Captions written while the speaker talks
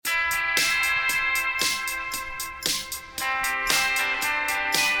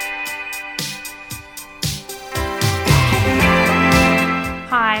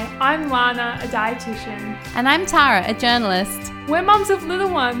I'm Lana, a dietitian. And I'm Tara, a journalist. We're mums of little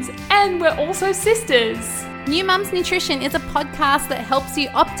ones, and we're also sisters. New Mums Nutrition is a podcast that helps you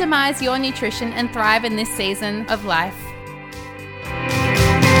optimize your nutrition and thrive in this season of life.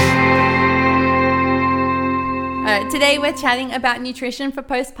 Today we're chatting about nutrition for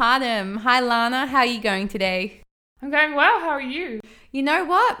postpartum. Hi Lana, how are you going today? I'm going well, how are you? You know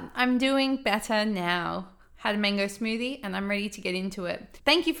what? I'm doing better now. Had a mango smoothie and I'm ready to get into it.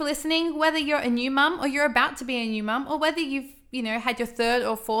 Thank you for listening. Whether you're a new mum or you're about to be a new mum, or whether you've, had your third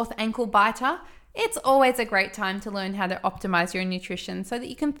or fourth ankle biter, it's always a great time to learn how to optimize your nutrition so that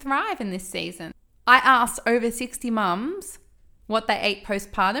you can thrive in this season. I asked over 60 mums what they ate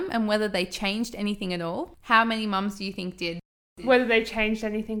postpartum and whether they changed anything at all. How many mums do you think did? Whether they changed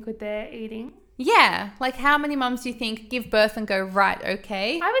anything with their eating? Yeah, like how many mums do you think give birth and go, right,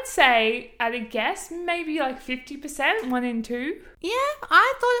 okay? I would say, at a guess, maybe like 50%, 1 in 2. Yeah,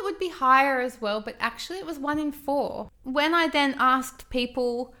 I thought it would be higher as well, but actually it was 1 in 4. When I then asked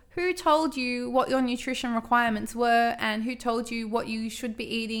people who told you what your nutrition requirements were and who told you what you should be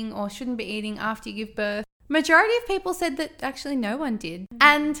eating or shouldn't be eating after you give birth, majority of people said that actually no one did.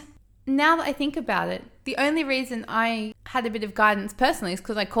 And now that I think about it, the only reason I had a bit of guidance personally is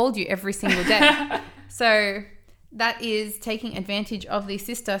because I called you every single day. So that is taking advantage of the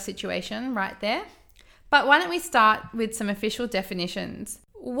sister situation right there. But why don't we start with some official definitions?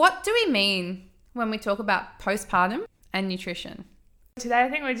 What do we mean when we talk about postpartum and nutrition? Today I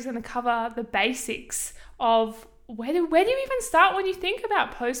think we're just going to cover the basics of where do you even start when you think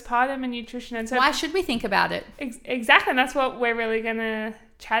about postpartum and nutrition? And so why should we think about it? Exactly, and that's what we're really going to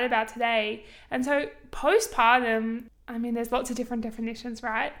chat about today. And so postpartum, there's lots of different definitions,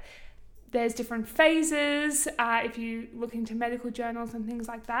 right? There's different phases if you look into medical journals and things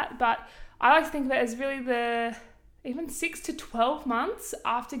like that. But I like to think of it as really even 6 to 12 months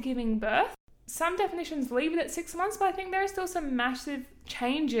after giving birth. Some definitions leave it at 6 months, but I think there are still some massive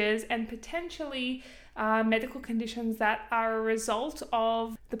changes and potentially medical conditions that are a result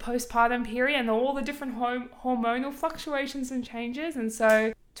of the postpartum period and all the different hormonal fluctuations and changes. And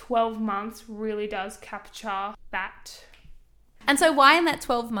so 12 months really does capture that. And so why in that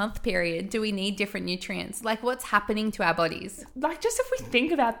 12-month period do we need different nutrients? Like what's happening to our bodies? Like just if we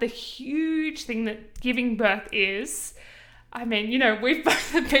think about the huge thing that giving birth is, we've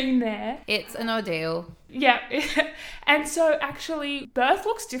both been there. It's an ordeal. Yeah. And so actually birth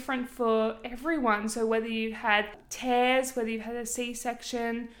looks different for everyone. So whether you've had tears, whether you've had a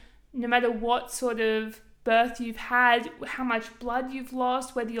C-section, no matter what sort of birth you've had, how much blood you've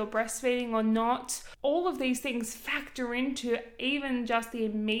lost, whether you're breastfeeding or not, all of these things factor into even just the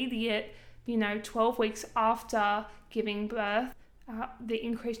immediate, 12 weeks after giving birth, the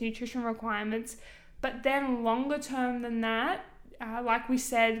increased nutrition requirements. But then longer term than that, like we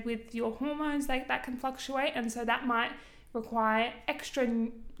said, with your hormones, that can fluctuate. And so that might require extra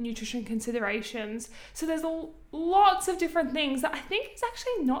nutrition considerations. So there's lots of different things that I think is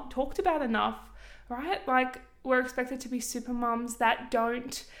actually not talked about enough, right? Like we're expected to be super mums that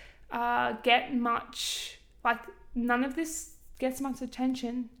don't get much, none of this gets much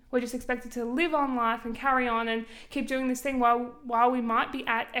attention. We're just expected to live on life and carry on and keep doing this thing while we might be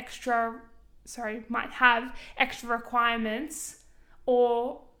at might have extra requirements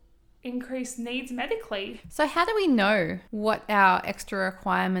or increased needs medically. So how do we know what our extra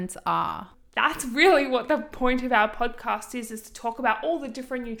requirements are? That's really what the point of our podcast is to talk about all the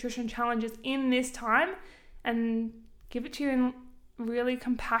different nutrition challenges in this time and give it to you in really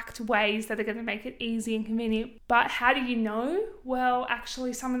compact ways that are going to make it easy and convenient. But how do you know? Well,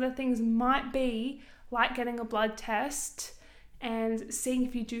 actually, some of the things might be like getting a blood test and seeing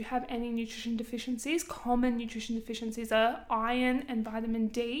if you do have any nutrition deficiencies. Common nutrition deficiencies are iron and vitamin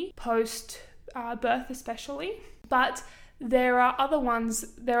D, post-birth especially. But there are other ones,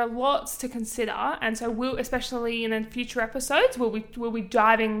 there are lots to consider. And so we'll, especially in future episodes, we'll be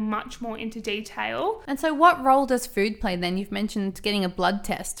diving much more into detail. And so what role does food play then? You've mentioned getting a blood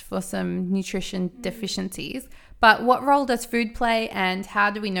test for some nutrition deficiencies. But what role does food play, and how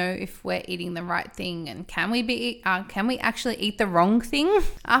do we know if we're eating the right thing? And can we actually eat the wrong thing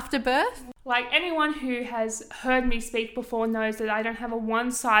after birth? Like anyone who has heard me speak before knows that I don't have a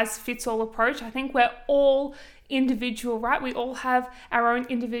one-size-fits-all approach. I think we're all individual, right? We all have our own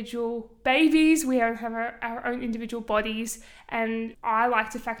individual babies. We all have our own individual bodies. And I like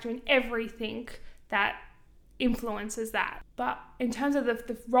to factor in everything that influences that. But in terms of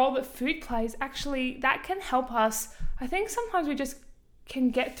the role that food plays, actually that can help us. I think sometimes we just can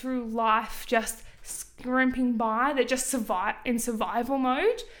get through life just scrimping by, that just in survival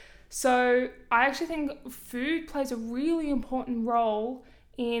mode. So I actually think food plays a really important role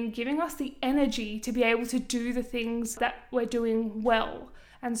in giving us the energy to be able to do the things that we're doing well.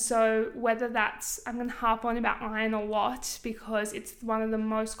 And so whether that's, I'm going to harp on about iron a lot because it's one of the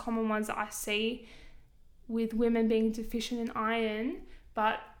most common ones that I see with women being deficient in iron,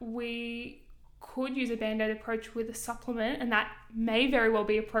 but we could use a Band-Aid approach with a supplement, and that may very well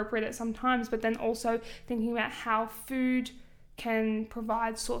be appropriate at some times, but then also thinking about how food can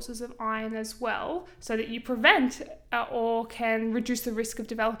provide sources of iron as well so that you prevent or can reduce the risk of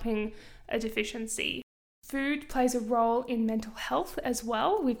developing a deficiency. Food plays a role in mental health as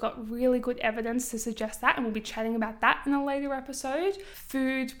well. We've got really good evidence to suggest that, and we'll be chatting about that in a later episode.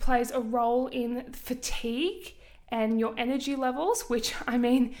 Food plays a role in fatigue and your energy levels, which I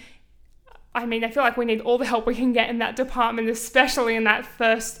feel like we need all the help we can get in that department, especially in that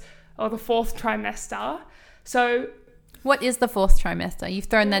first or the fourth trimester. So what is the fourth trimester? You've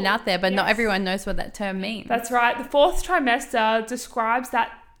thrown that out there, but not everyone knows what that term means. That's right. The fourth trimester describes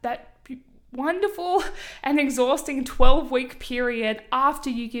that wonderful and exhausting 12-week period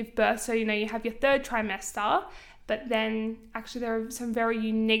after you give birth. So, you have your third trimester, but then actually there are some very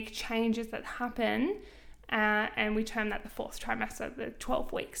unique changes that happen. And we term that the fourth trimester, the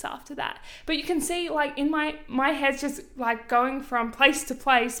 12 weeks after that. But you can see, like, in my head's just like going from place to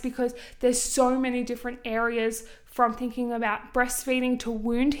place because there's so many different areas, from thinking about breastfeeding to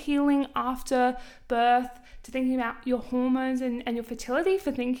wound healing after birth, to thinking about your hormones and your fertility,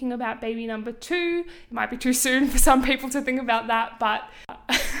 for thinking about baby number 2. It might be too soon for some people to think about that, but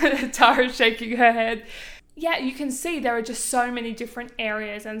Tara's shaking her head. Yeah, you can see there are just so many different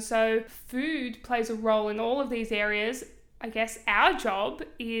areas, and so food plays a role in all of these areas. I guess our job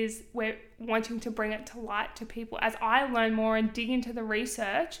is we're wanting to bring it to light to people. As I learn more and dig into the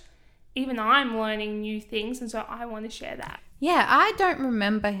research, even I'm learning new things, and so I want to share that. Yeah, I don't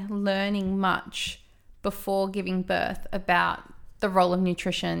remember learning much before giving birth about the role of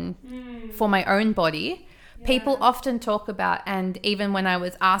nutrition for my own body. Yeah. People often talk about, and even when I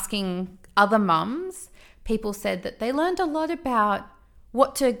was asking other mums, people said that they learned a lot about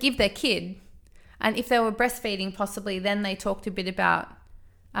what to give their kid. And if they were breastfeeding, possibly then they talked a bit about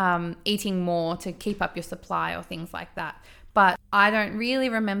eating more to keep up your supply or things like that. But I don't really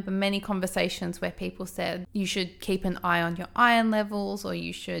remember many conversations where people said you should keep an eye on your iron levels or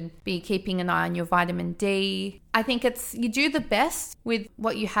you should be keeping an eye on your vitamin D. I think you do the best with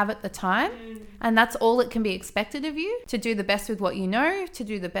what you have at the time, and that's all that can be expected of you, to do the best with what you know, to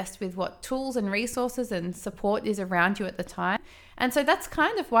do the best with what tools and resources and support is around you at the time. And so that's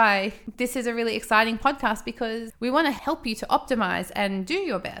kind of why this is a really exciting podcast, because we want to help you to optimize and do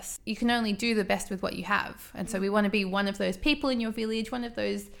your best. You can only do the best with what you have. And so we want to be one of those people in your village, one of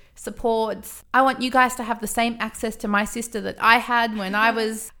those supports. I want you guys to have the same access to my sister that I had when I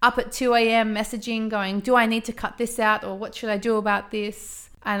was up at 2 a.m. messaging going, do I need to cut this out, or what should I do about this?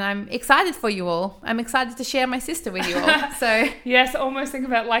 And I'm excited for you all. I'm excited to share my sister with you all. So yes, almost think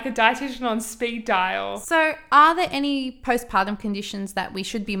about like a dietitian on speed dial. So are there any postpartum conditions that we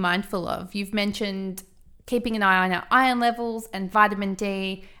should be mindful of? You've mentioned keeping an eye on our iron levels, and vitamin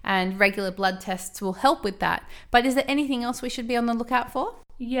D and regular blood tests will help with that. But is there anything else we should be on the lookout for?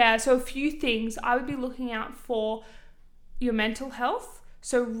 Yeah, so a few things. I would be looking out for your mental health.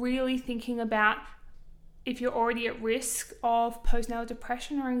 So really thinking about if you're already at risk of postnatal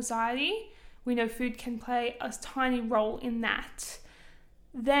depression or anxiety. We know food can play a tiny role in that.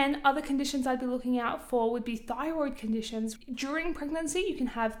 Then other conditions I'd be looking out for would be thyroid conditions. During pregnancy, you can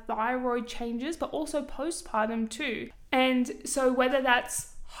have thyroid changes, but also postpartum too. And so whether that's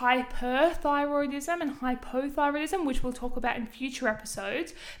hyperthyroidism and hypothyroidism, which we'll talk about in future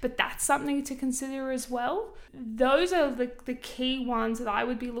episodes, but that's something to consider as well. Those are the key ones that I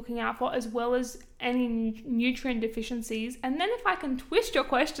would be looking out for, as well as any nutrient deficiencies. And then if I can twist your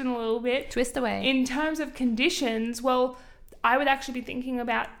question a little bit, twist away. In terms of conditions, well, I would actually be thinking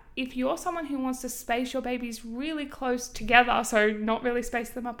about if you're someone who wants to space your babies really close together, so not really space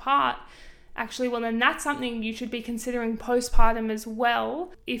them apart, actually, well, then that's something you should be considering postpartum as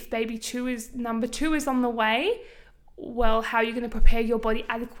well. If number two is on the way, well, how are you going to prepare your body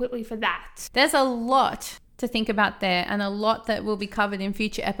adequately for that? There's a lot to think about there, and a lot that will be covered in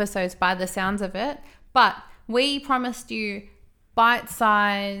future episodes by the sounds of it. But we promised you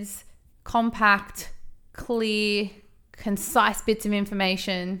bite-size, compact, clear, concise bits of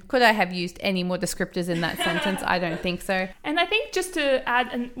information. Could I have used any more descriptors in that sentence? I don't think so. And I think just to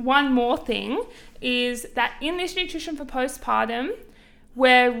add one more thing is that in this nutrition for postpartum,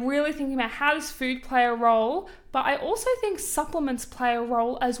 we're really thinking about how does food play a role, but I also think supplements play a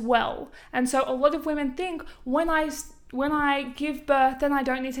role as well. And so a lot of women think when I when I give birth, then I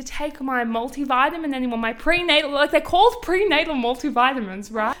don't need to take my multivitamin anymore. My prenatal, like they're called prenatal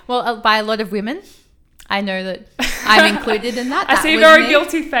multivitamins, right? Well, by a lot of women. I know that I'm included in that. I see a very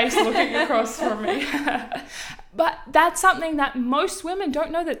guilty face looking across from me. But that's something that most women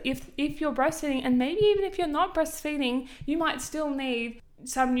don't know, that if you're breastfeeding, and maybe even if you're not breastfeeding, you might still need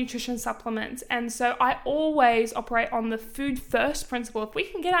some nutrition supplements. And so I always operate on the food first principle. If we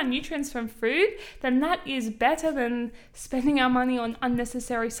can get our nutrients from food, then that is better than spending our money on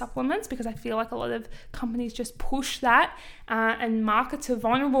unnecessary supplements, because I feel like a lot of companies just push that and market to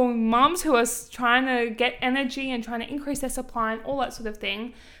vulnerable mums who are trying to get energy and trying to increase their supply and all that sort of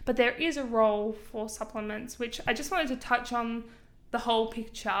thing. But there is a role for supplements, which I just wanted to touch on the whole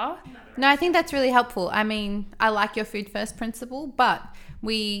picture. No, I think that's really helpful. I mean, I like your food first principle, but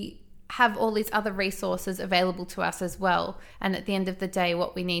we have all these other resources available to us as well. And at the end of the day,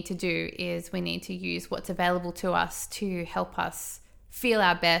 what we need to do is we need to use what's available to us to help us feel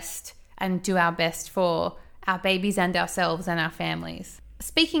our best and do our best for our babies and ourselves and our families.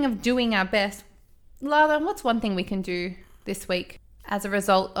 Speaking of doing our best, Lana, what's one thing we can do this week as a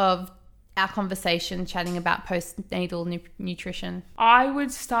result of our conversation chatting about postnatal nutrition? I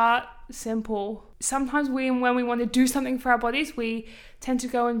would start simple. Sometimes when we want to do something for our bodies, we tend to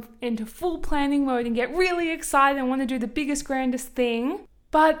go into full planning mode and get really excited and want to do the biggest, grandest thing.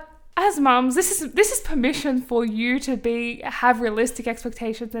 But as mums, this is permission for you to have realistic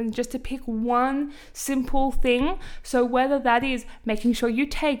expectations and just to pick one simple thing. So whether that is making sure you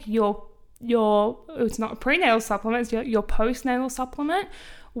take your it's not a prenatal supplement, it's your postnatal supplement,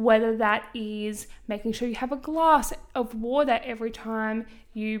 whether that is making sure you have a glass of water every time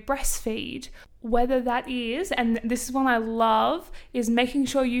you breastfeed, whether that is, and this is one I love, is making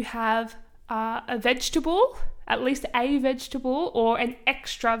sure you have a vegetable, at least a vegetable or an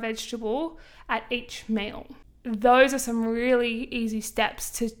extra vegetable at each meal. Those are some really easy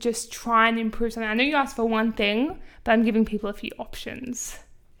steps to just try and improve something. I know you asked for one thing, but I'm giving people a few options.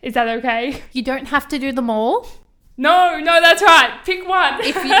 Is that okay? You don't have to do them all. No, that's right. Pick one.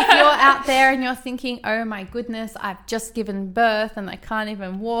 If you're out there and you're thinking, oh my goodness, I've just given birth and I can't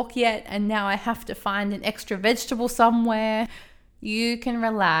even walk yet, and now I have to find an extra vegetable somewhere, you can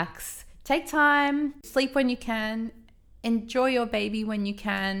relax. Take time, sleep when you can, enjoy your baby when you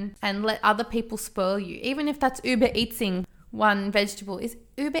can, and let other people spoil you. Even if that's Uber Eatsing one vegetable. Is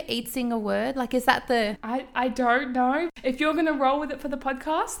Uber Eatsing a word? Like, is that the... I don't know. If you're going to roll with it for the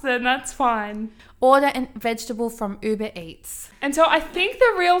podcast, then that's fine. Order a vegetable from Uber Eats. And so I think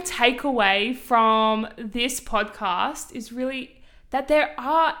the real takeaway from this podcast is really that there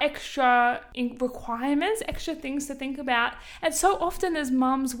are extra requirements, extra things to think about. And so often as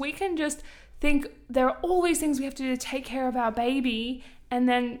mums, we can just think there are all these things we have to do to take care of our baby, and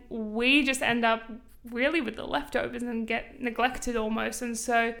then we just end up really with the leftovers and get neglected almost. And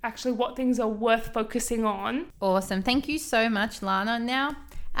so actually what things are worth focusing on. Awesome. Thank you so much, Lana. Now,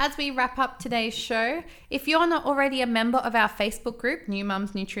 as we wrap up today's show, if you're not already a member of our Facebook group, New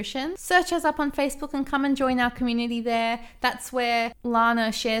Mums Nutrition, search us up on Facebook and come and join our community there. That's where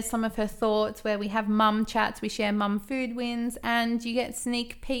Lana shares some of her thoughts, where we have mum chats, we share mum food wins, and you get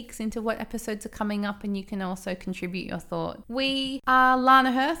sneak peeks into what episodes are coming up, and you can also contribute your thought. We are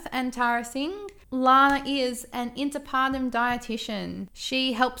Lana Hirth and Tara Singh. Lana is an interpartum dietitian.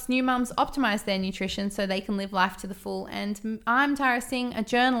 She helps new mums optimize their nutrition so they can live life to the full. And I'm Tara Singh, a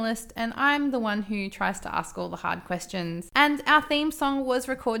journalist, and I'm the one who tries to ask all the hard questions. And our theme song was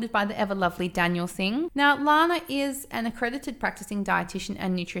recorded by the ever lovely Daniel Singh. Now, Lana is an accredited practicing dietitian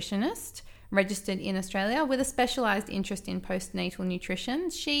and nutritionist, registered in Australia with a specialised interest in postnatal nutrition.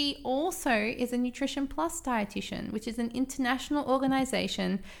 She also is a Nutrition Plus dietitian, which is an international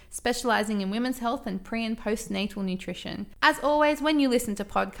organisation specialising in women's health and pre- and postnatal nutrition. As always, when you listen to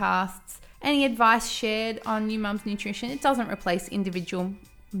podcasts, any advice shared on New Mums Nutrition, it doesn't replace individual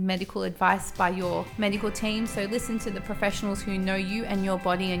medical advice by your medical team, so listen to the professionals who know you and your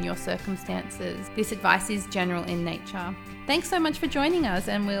body and your circumstances. This advice is general in nature. Thanks so much for joining us,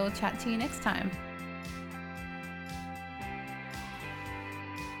 and we'll chat to you next time.